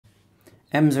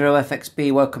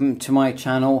M0FXB, welcome to my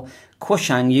channel.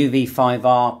 Quansheng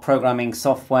UV-5R programming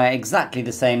software, exactly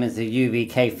the same as the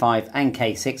UV-K5 and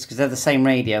K6 because they're the same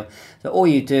radio. So all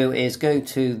you do is go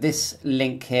to this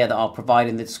link here that I'll provide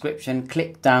in the description,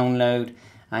 click download,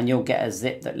 and you'll get a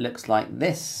zip that looks like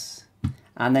this.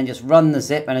 And then just run the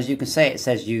zip, and as you can see, it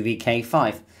says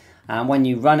UV-K5. And when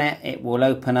you run it, it will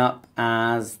open up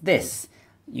as this.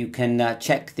 You can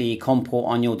check the COM port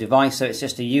on your device, so it's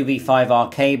just a UV-5R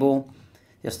cable.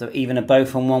 Even a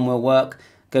Bofin one will work.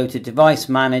 Go to Device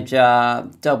Manager,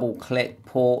 double click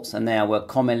ports, and there we're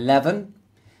COM11.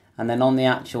 And then on the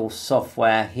actual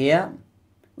software here,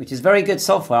 which is very good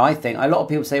software, I think. A lot of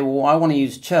people say, well, I want to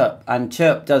use Chirp, and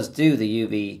Chirp does do the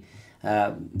UV,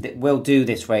 will do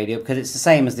this radio because it's the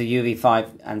same as the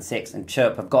UV5 and 6, and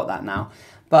Chirp have got that now.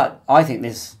 But I think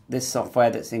this software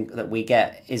that we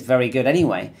get is very good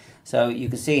anyway. So you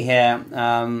can see here,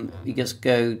 you just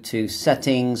go to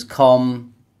Settings,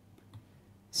 COM,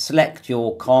 select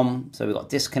your COM. So we've got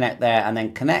disconnect there, and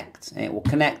then connect. And it will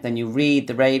connect. Then you read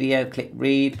the radio. Click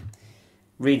read.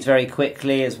 Reads very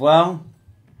quickly as well.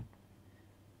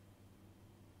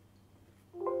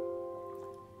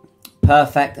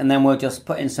 Perfect. And then we'll just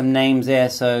put in some names here.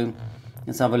 So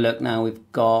let's have a look now. We've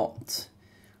got.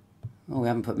 Oh, we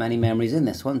haven't put many memories in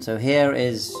this one. So here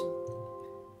is,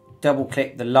 double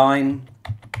click the line,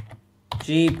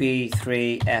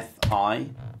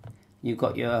 GB3FI. You've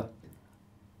got your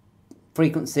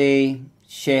frequency,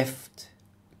 shift,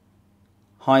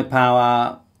 high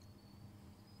power,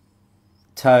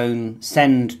 tone,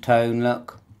 send tone,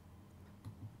 look.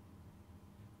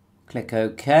 Click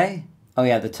OK. Oh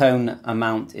yeah, the tone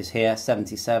amount is here,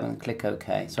 77. Click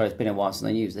OK. Sorry, it's been a while since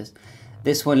I used this.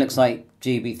 This one looks like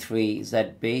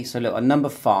GB3ZB. So look, on number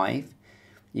 5,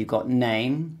 you've got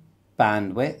name,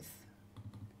 bandwidth.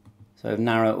 So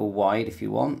narrow or wide if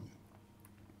you want.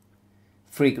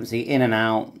 Frequency, in and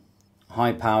out,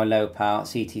 high power, low power,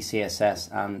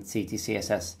 CTCSS and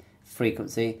CTCSS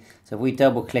frequency. So if we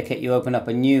double click it, you open up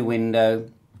a new window.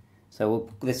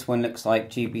 So this one looks like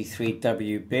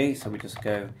GB3WB. So we just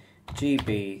go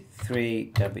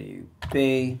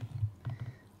GB3WB.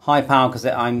 High power because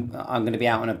I'm going to be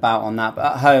out and about on that. But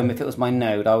at home, if it was my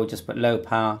node, I would just put low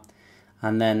power.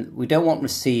 And then we don't want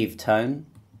receive tone.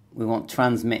 We want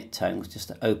transmit tones just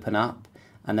to open up.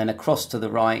 And then across to the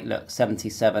right, look,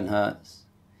 77 Hertz.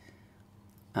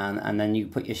 And then you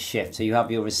put your shift. So you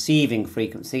have your receiving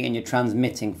frequency and your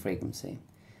transmitting frequency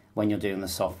when you're doing the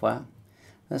software.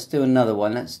 Let's do another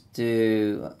one. Let's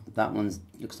do, that one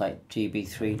looks like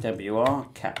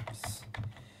GB3WR, caps.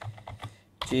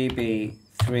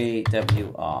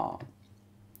 GB3WR.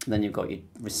 Then you've got your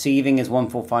receiving is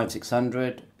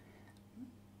 145600.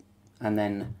 And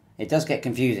then it does get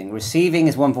confusing. Receiving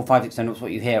is 145600, that's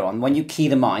what you hear on. When you key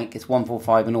the mic, it's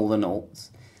 145 and all the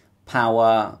noughts.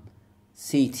 Power,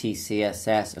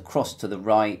 CTCSS, across to the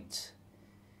right.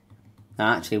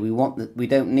 Now actually we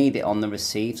don't need it on the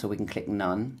receive, so we can click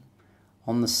none.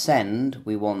 On the send,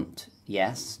 we want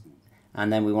yes.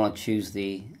 And then we want to choose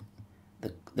the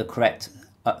correct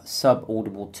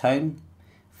sub-audible tone.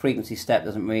 Frequency step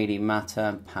doesn't really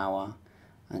matter. Power.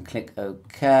 And click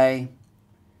OK.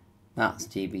 That's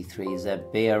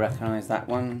GB3ZB, I recognise that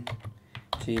one.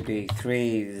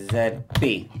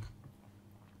 GB3ZB.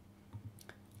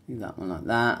 Do that one like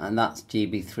that, and that's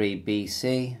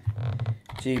GB3BC.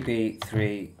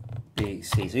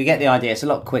 GB3BC. So you get the idea, it's a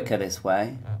lot quicker this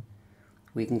way.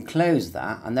 We can close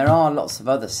that, and there are lots of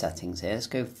other settings here. Let's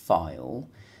go File.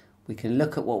 We can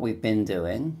look at what we've been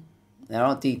doing. There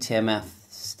are DTMF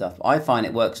stuff. I find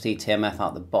it works DTMF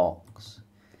out the box.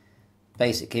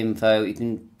 Basic info, you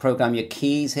can program your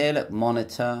keys here, look,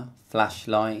 monitor,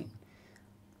 flashlight,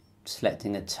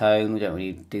 selecting a tone, we don't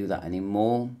really do that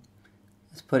anymore.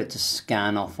 Let's put it to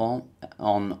scan off on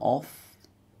off.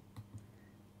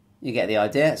 You get the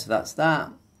idea, so that's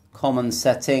that. Common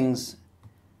settings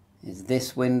is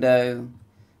this window.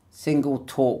 Single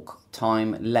talk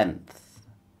time length.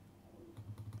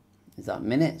 Is that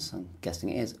minutes? I'm guessing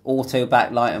it is. Auto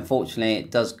backlight, unfortunately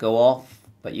it does go off,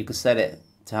 but you can set it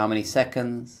to how many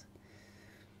seconds.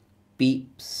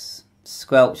 Beeps,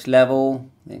 squelch level,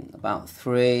 I think about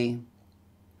 3.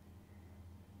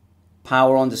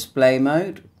 Power on display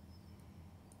mode.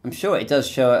 I'm sure it does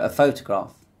show a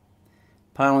photograph.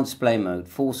 Power on display mode,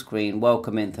 full screen,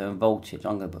 welcome info and voltage.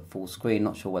 I'm going to put full screen,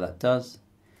 not sure what that does.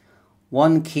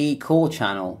 One key core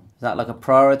channel. Is that like a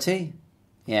priority?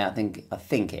 Yeah, I think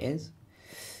it is.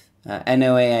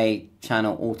 NOAA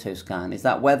channel auto scan. Is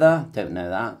that weather? Don't know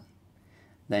that.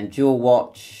 Then dual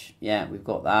watch, yeah, we've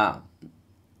got that.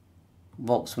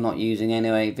 Vox we're not using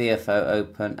anyway. VFO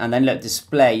open. And then look,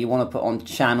 display, you want to put on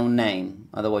channel name.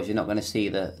 Otherwise you're not going to see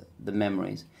the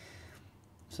memories.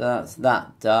 So that's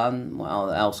that done. What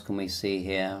else can we see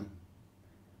here?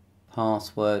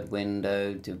 Password,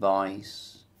 window,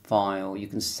 device, file. You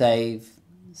can save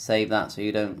that so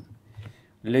you don't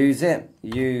lose it.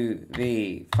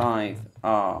 UV-5R.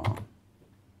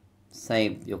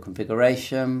 Save your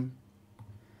configuration.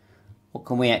 What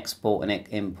can we export and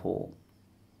import?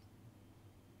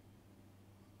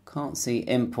 Can't see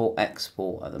import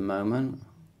export at the moment.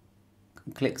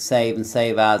 Click save and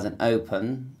save as and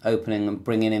opening and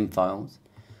bringing in files.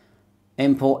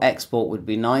 Import export would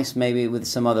be nice, maybe with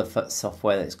some other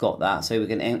software that's got that, so we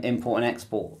can import and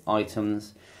export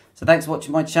items. So thanks for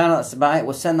watching my channel. That's about it.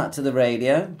 We'll send that to the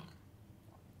radio.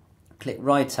 Click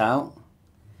write out,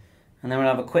 and then we'll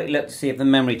have a quick look to see if the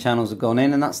memory channels have gone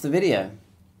in, and that's the video.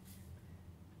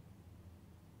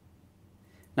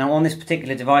 Now on this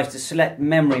particular device, to select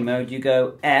memory mode, you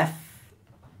go F,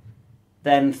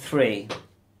 then 3.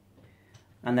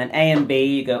 And then A and B,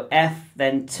 you go F,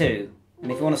 then 2.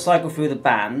 And if you want to cycle through the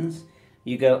bands,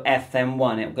 you go F, then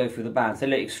 1. It'll go through the bands. So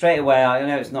look, straight away, I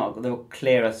know it's not the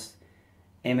clearest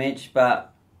image,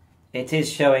 but it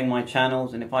is showing my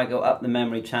channels. And if I go up the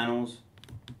memory channels,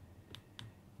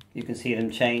 you can see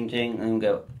them changing. And we'll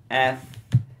go F,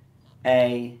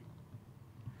 A.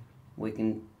 We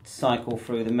can cycle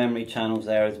through the memory channels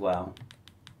there as well.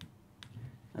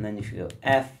 And then you should go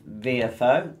F,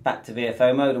 VFO, back to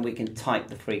VFO mode, and we can type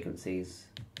the frequencies.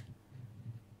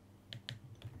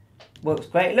 Works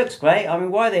great, it looks great. I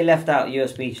mean, why they left out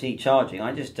USB-C charging,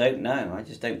 I just don't know. I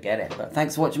just don't get it. But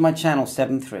thanks for watching my channel,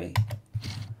 7.3.